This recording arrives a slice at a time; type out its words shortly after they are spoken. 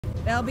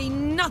There'll be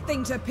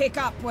nothing to pick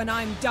up when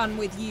I'm done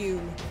with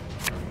you.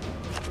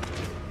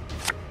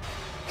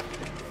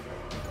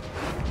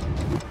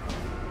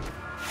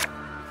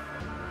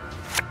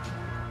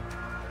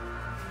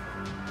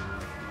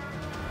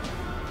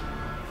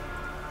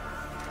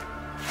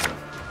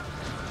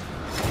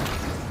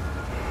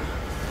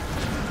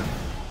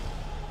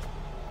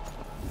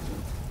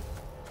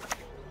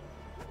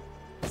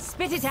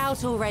 Spit it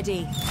out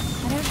already.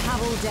 I don't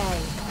have all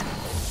day.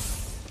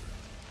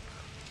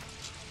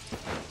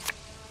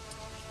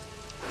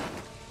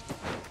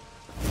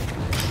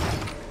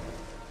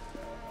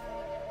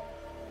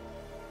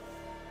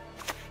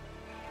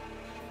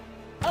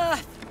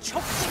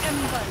 Choke the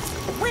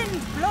embers!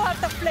 Wind, blow out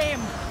the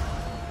flame!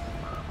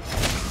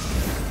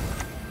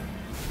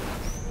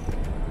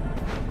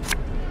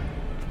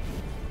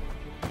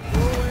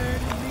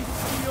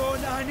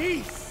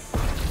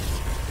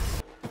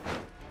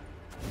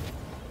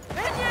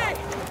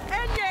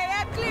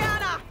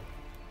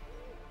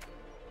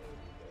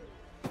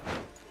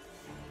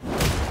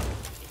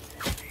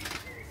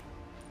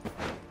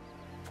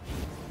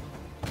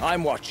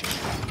 I'm watching.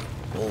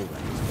 Always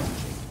watching.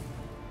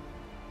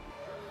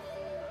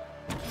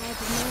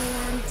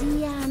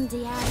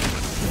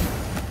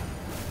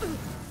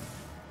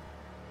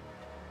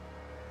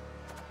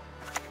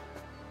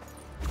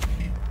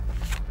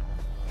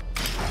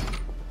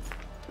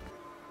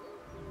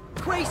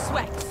 Grey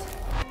sweats!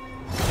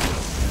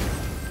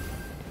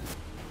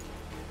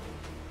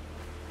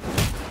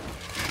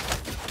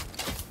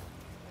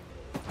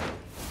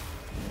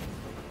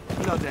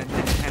 Blood and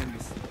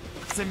hands.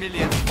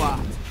 Similian spot.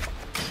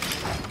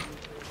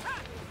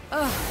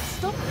 Ugh,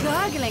 stop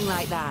gurgling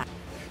like that.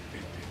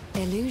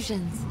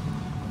 Illusions.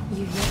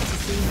 You've yet to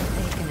see what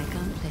they can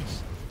accomplish.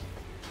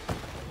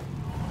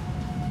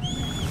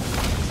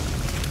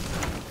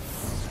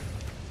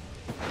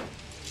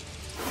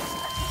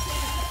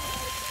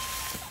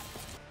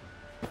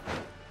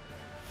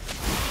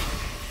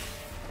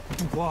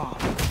 Wow.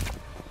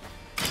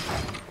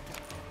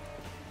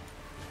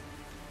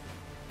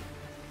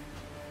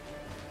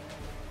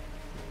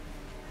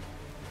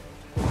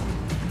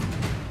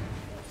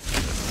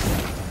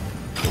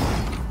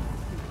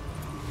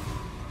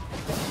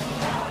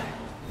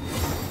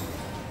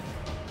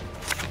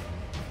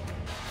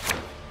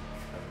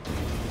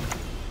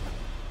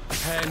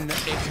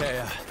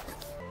 Ikea.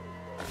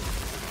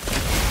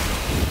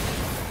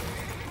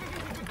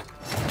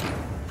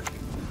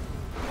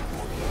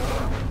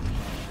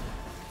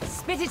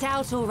 Spit it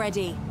out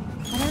already.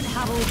 I don't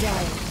have all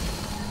day.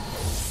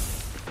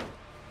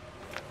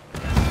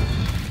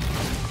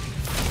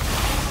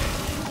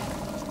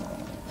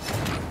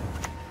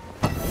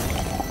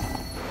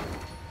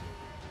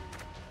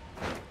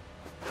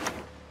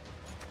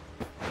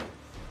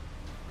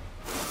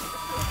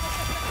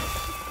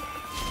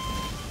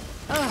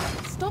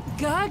 Stop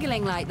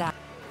gurgling like that.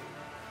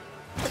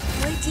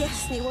 Why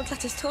Destiny won't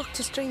let us talk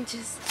to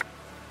strangers?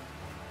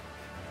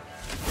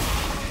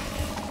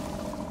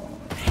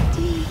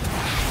 Ready?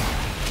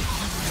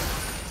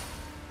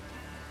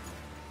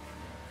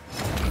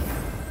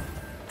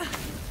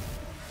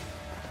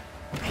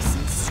 I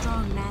sense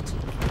strong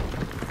magic.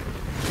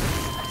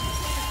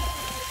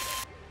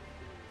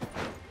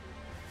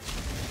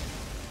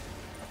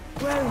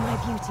 Grow, my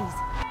beauties.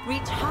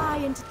 Reach high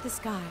into the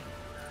sky.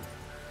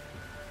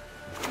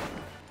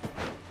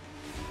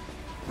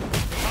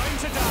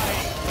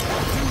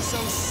 So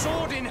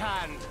sword in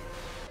hand.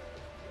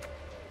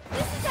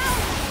 This is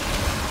ours.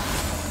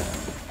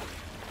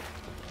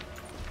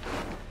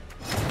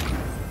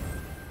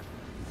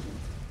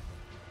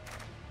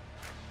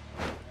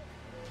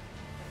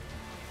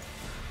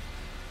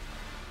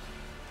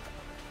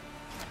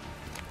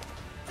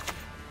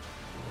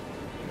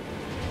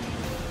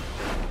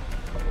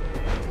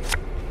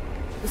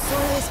 The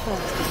soil is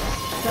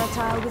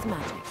fertile with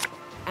magic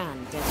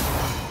and deadly.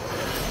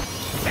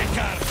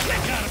 Lecker,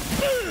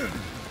 boom!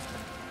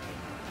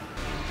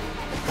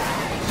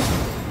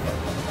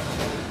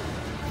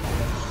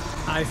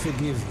 I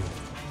forgive you.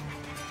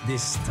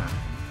 This time.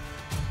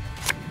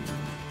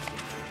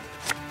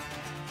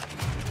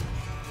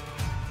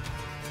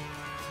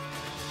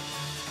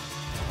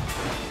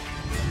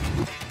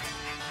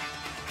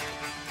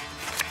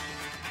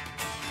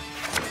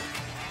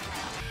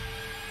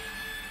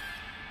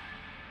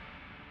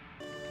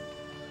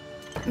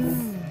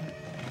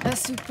 A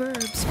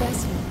superb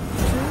specimen.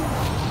 True.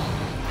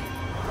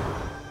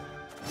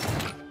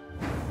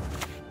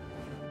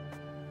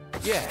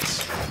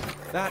 Yes,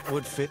 that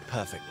would fit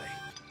perfectly.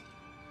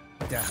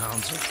 The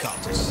hounds have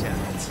got a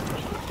shot.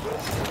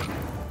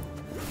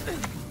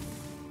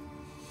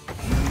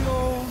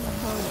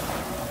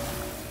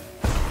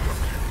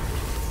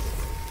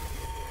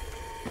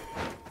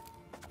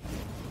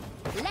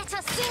 Let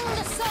us sing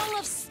the song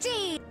of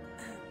steel.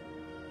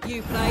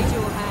 You played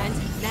your hand.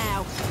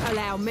 Now,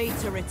 allow me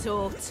to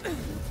retort.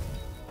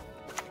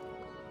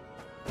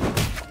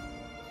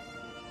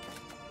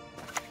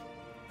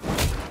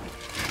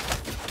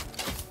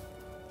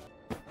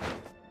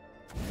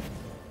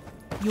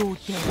 You're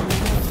dead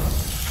already.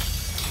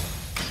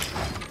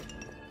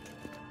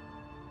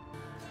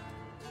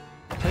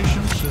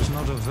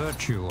 not a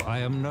virtue I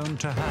am known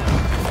to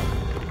have.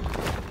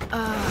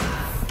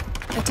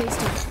 A taste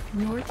of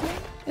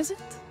Nordling, is it?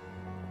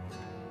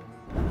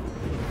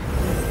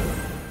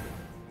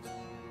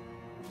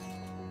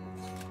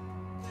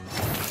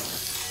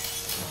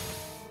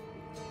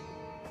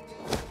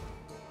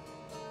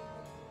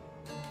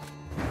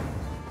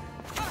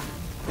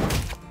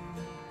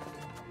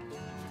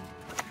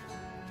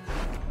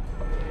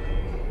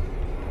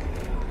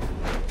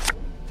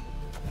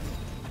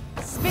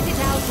 Spit it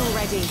out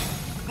already.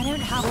 I don't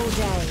have all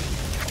day.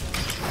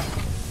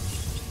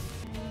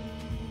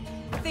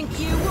 Think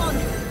you won?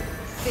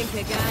 Think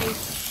again.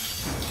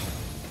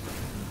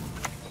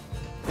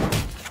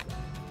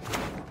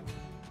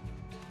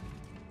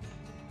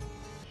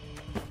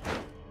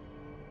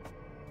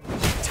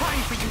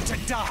 Time for you to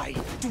die,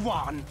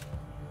 Dwan!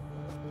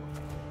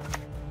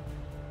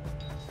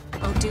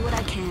 I'll do what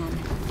I can.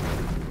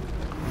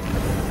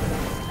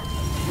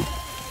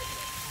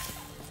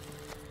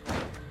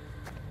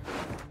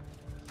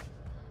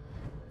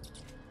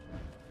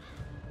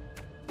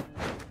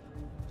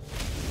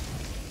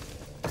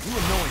 You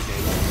annoy me.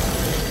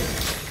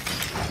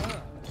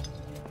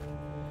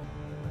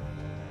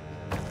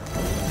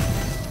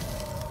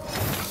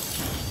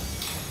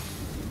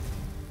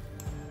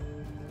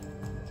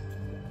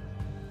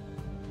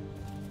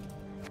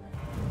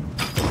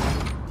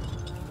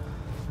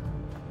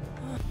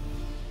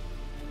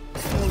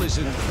 All is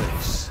in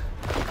place.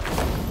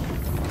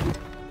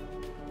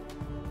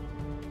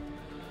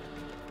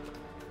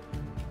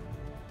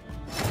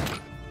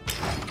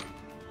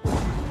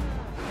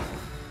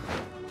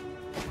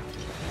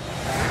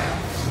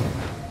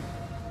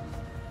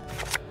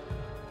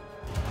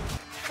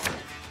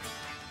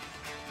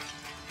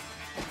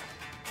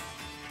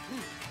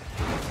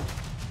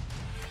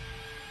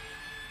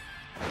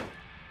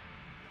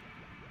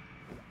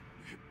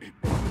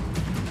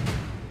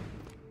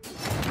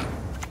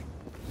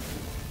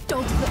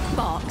 Dogs that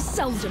bark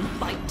seldom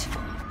bite.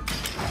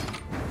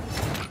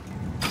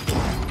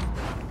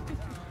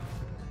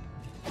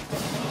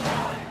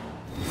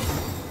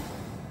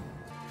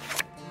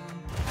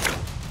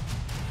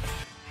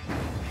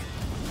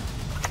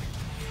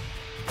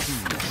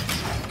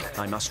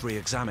 I must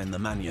re-examine the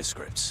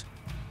manuscripts.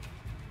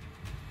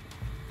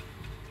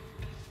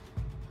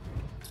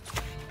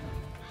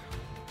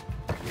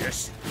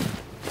 Yes.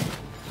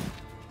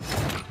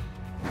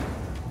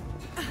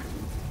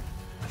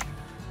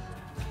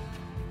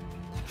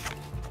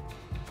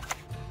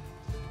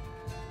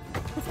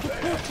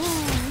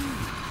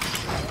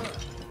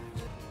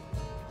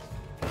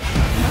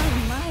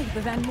 My,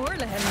 the Van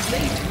Moorlehams,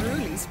 they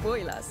truly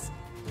spoil us.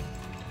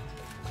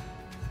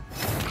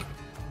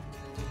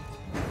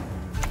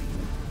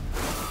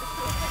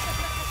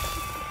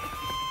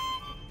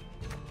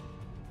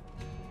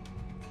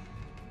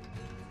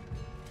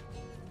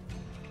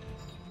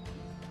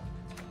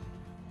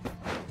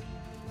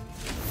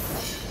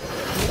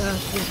 The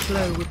earth will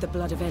flow with the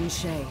blood of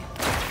Enshay,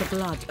 the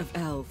blood of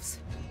elves.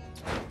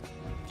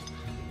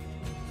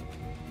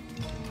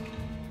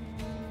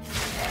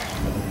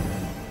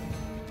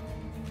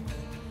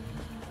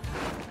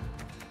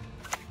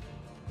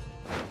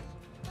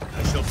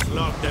 I shall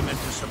flog them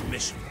into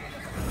submission.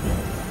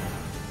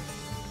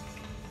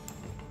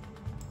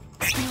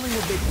 Feeling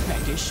a bit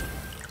peckish?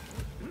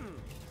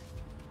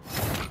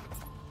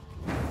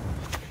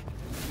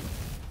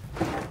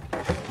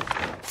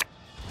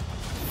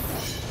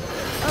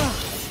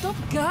 Stop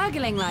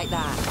gurgling like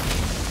that.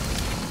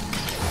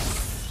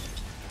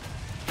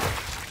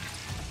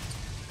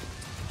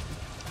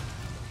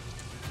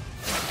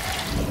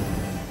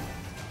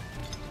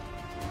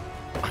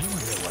 I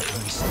wonder what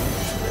Alissa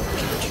will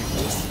get you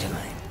this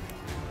time.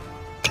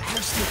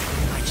 How's the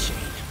nightshade?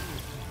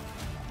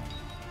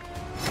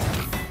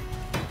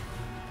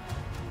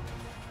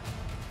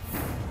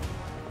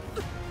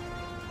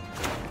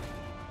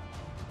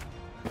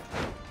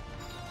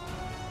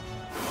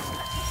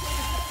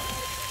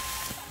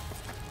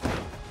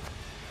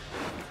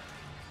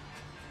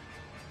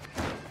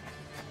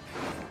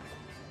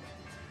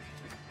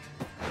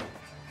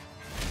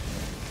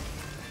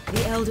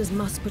 The elders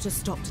must put a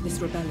stop to this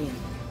rebellion,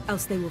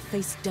 else they will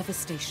face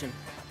devastation.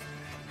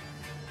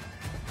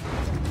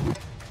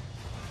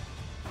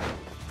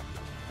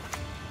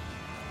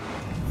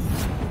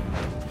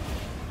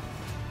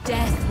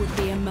 Death would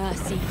be a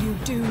mercy you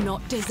do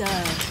not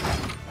deserve.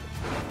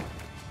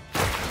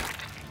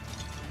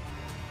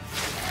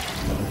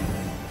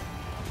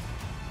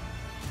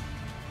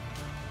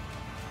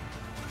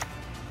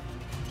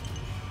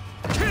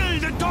 Kill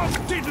the dog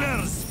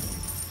diddlers!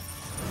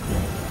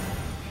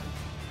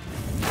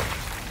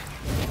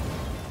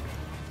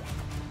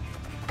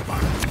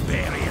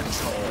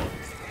 Barbarians all!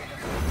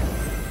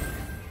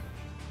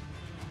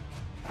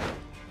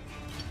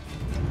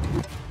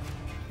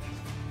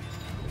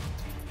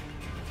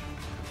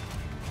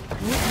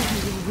 Whatever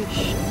you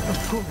wish, of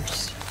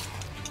course.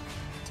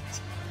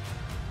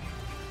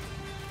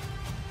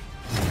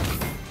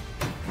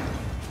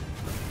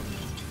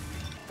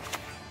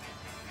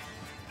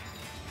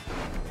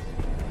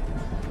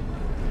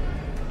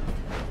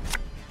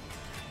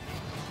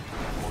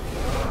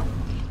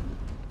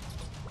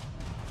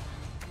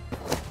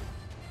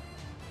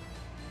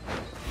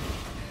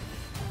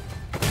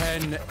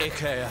 in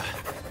Ikea.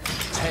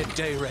 Ted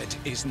Dayred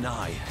is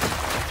nigh.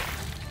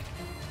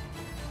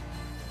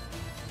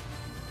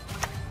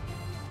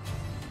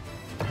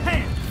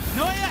 Hey,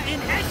 Neuer in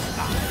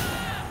Espa!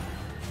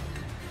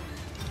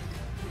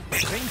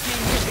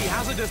 Drinking will be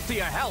hazardous to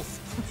your health.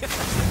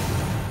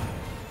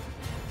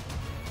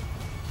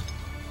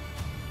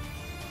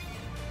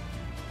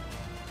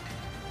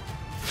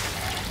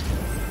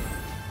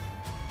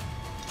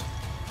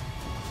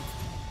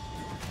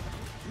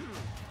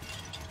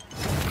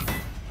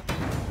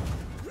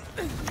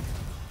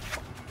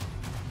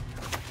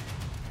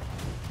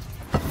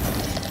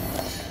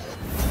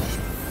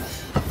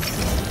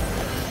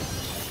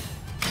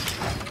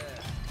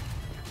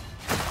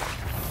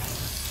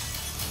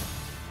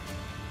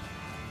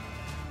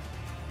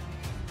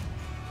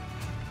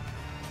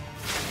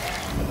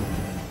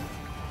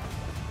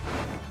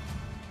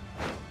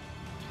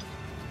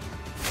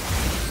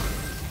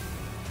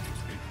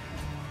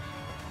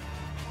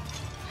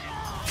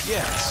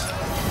 Yes,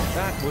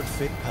 that would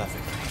fit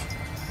perfectly.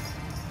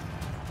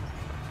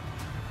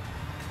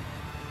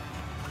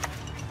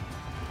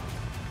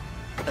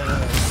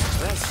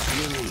 Stress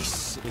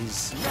release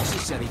is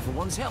necessary for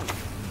one's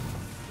health.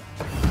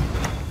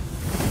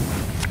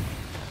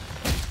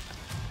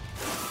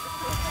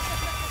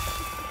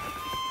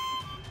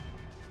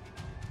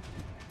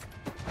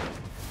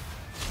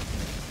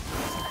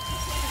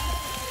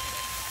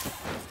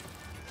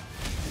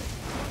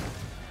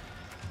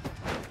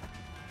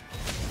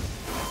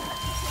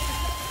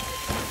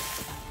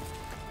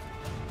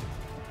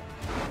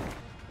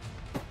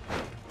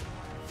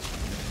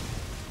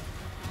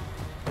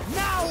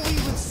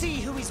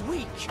 See who is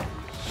weak!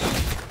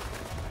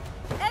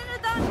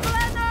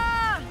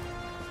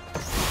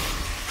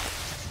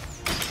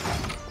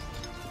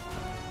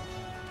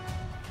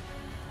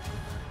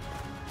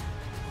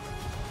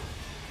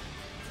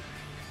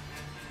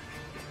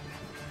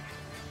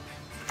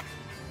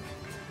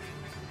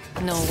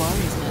 No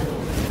worries, my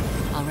lord.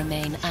 I'll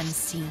remain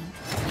unseen,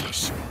 be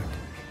assured.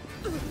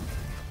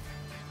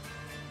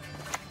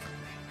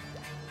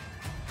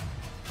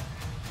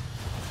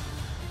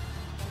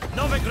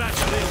 Novigrad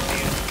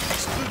here,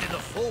 excluding the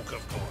folk,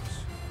 of course.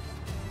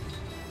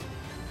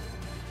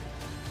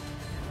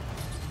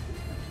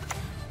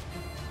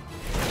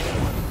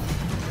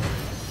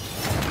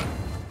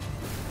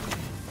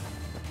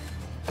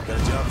 Got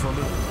a job for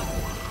me?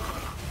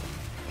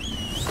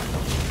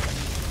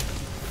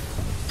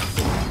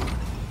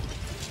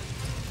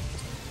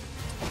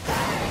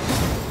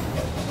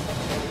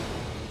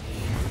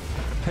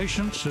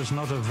 Patience is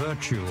not a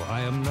virtue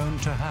I am known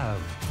to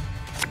have.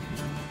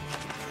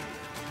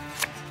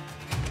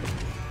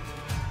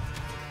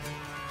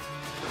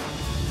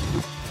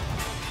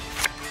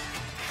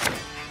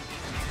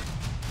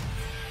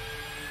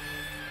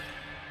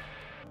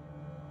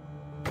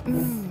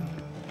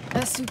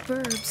 A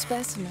superb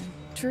specimen,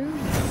 true.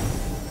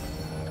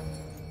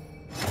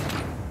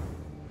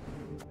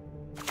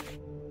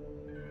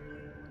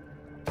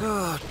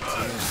 Oh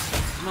dear.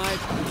 My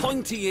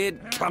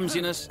pointy-eared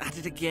clumsiness at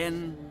it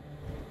again.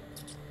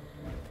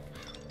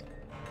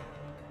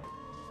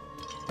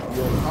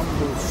 Your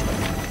humble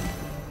servant.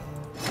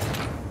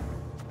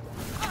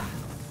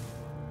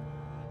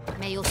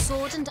 May your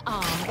sword and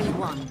arm be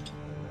one.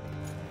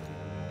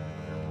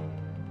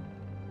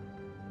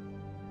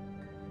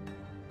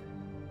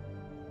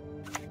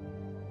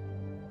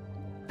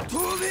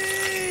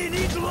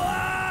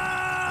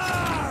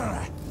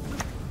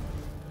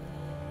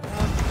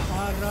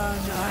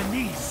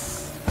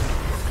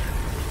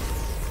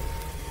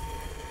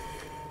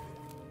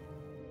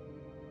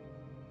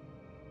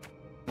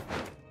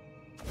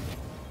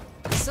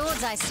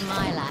 Swords I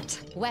smile at,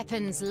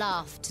 weapons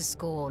laugh to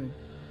scorn.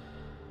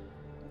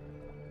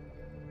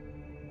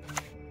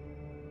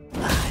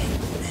 I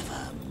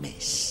never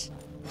miss.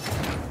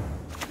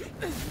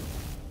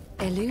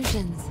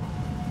 Illusions.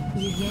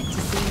 You've yet to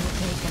see what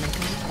they can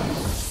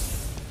accomplish.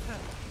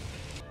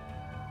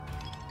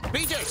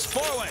 Beaters,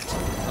 forward!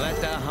 Let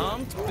the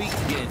hunt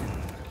begin.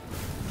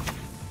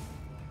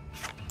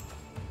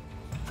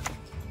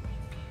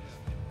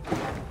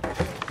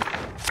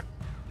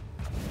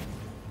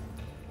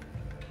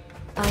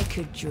 I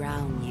could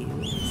drown you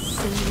in a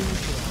single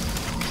drop.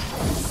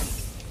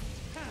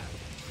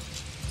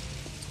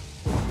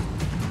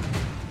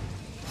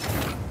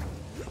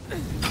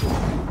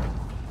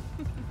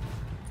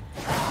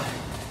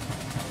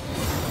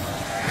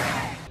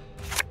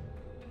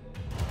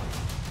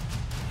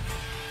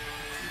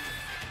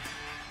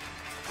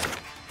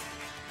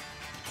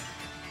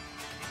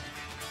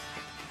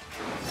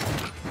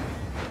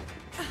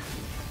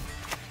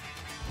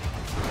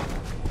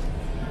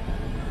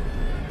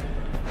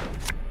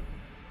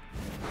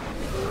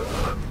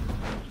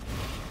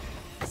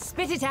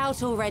 Spit it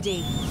out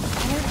already. I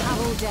don't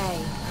have all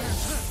day.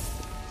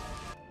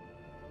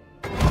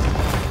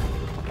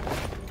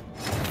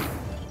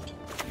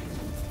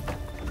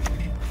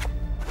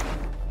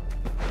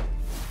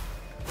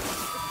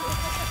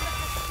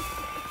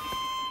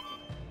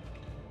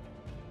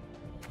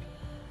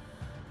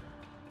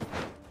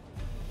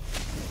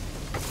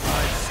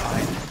 I'd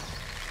find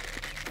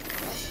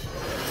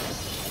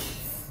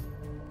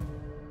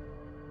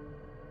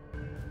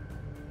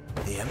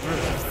Emperor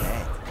is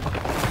dead.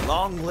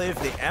 Long live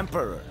the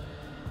Emperor!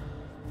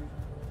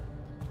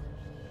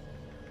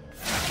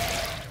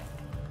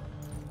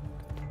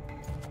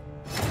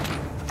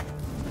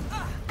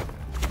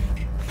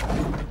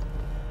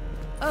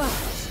 Ugh,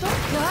 stop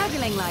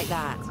gurgling like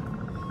that.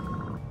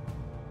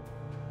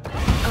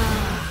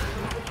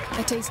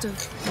 A taste of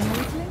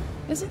mortling,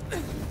 is it?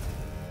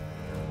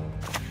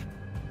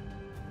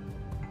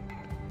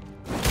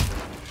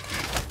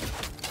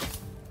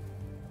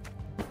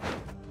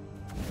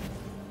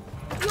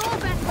 Your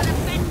best will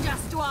avenge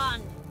us,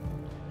 one!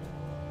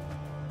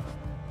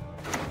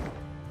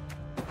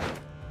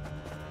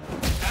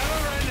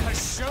 Aaron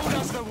has shown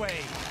us the way.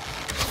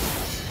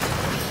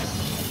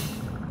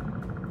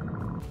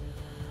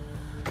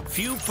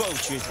 Few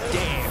poachers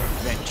dare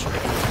venture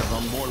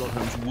from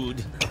Morlohun's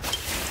wood.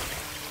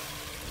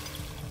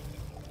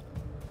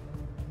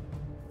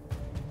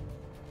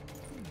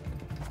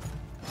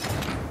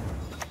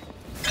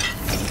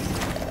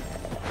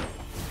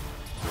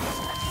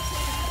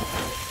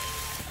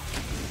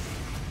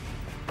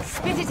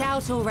 Spit it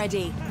out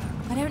already.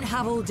 I don't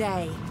have all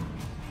day.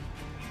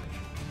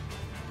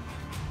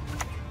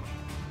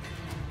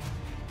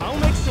 I'll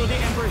make sure the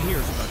Emperor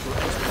hears about your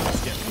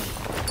exploits.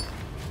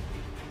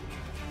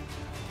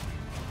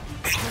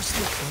 Cast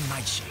it on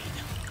Nightshade.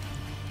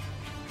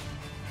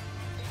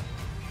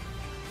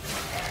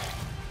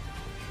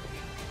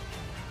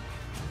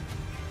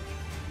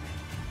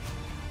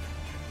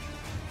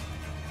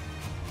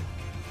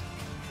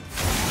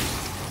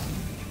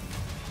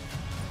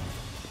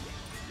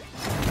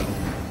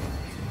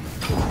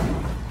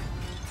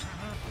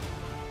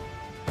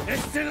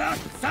 Estella,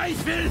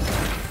 Seifel!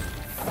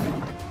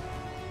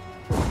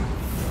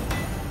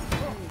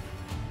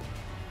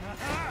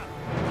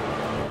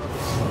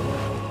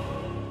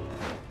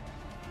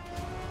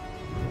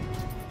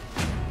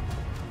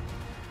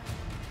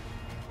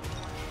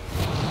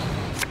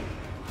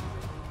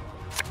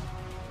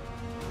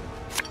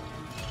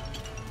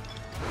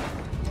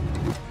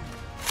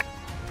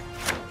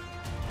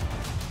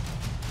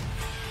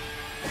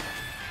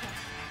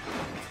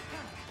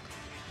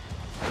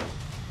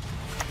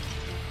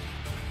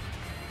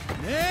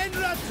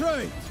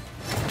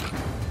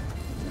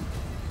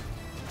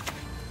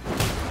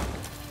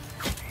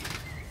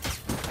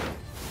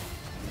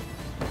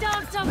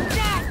 Dance of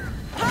death!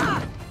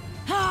 Ha!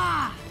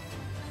 Ha!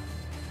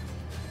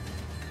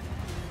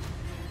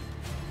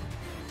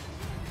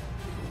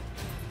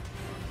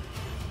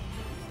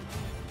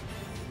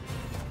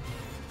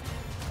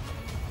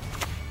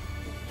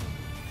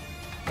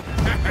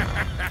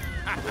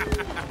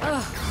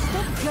 Ugh,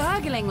 stop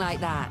gurgling like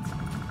that.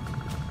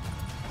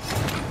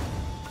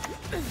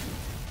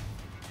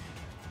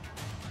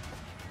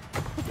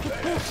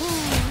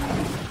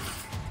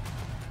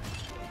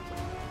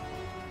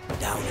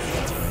 Down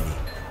here, Tyranny.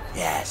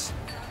 Yes,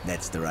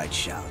 that's the right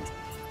shout.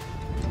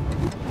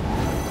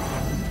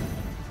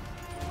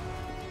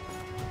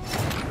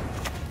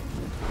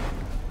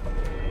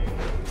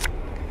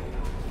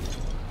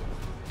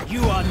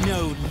 You are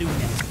no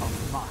lunatic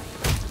of mine.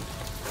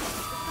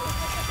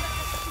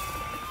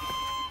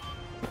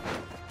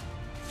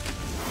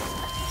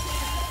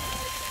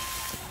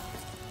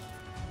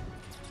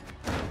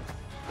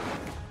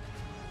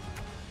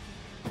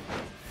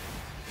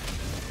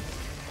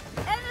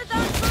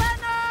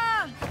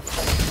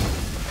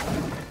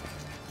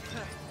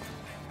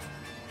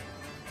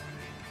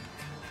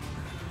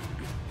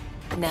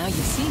 Now you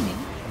see me.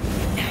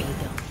 Now you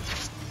don't.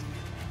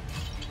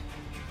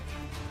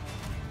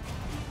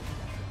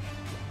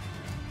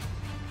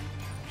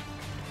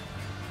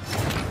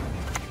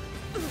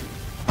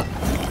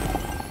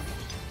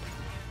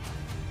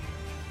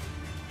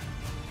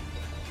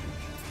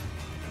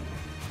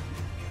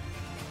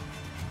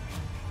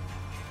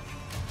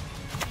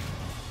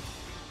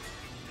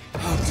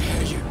 How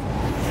dare you! I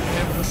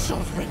am your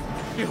sovereign,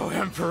 your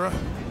Emperor!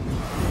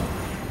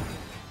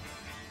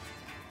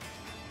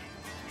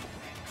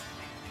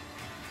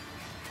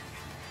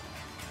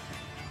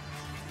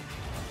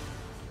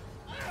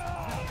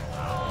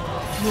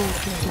 You're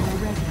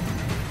already.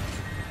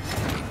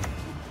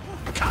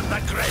 Cut the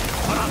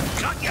grid!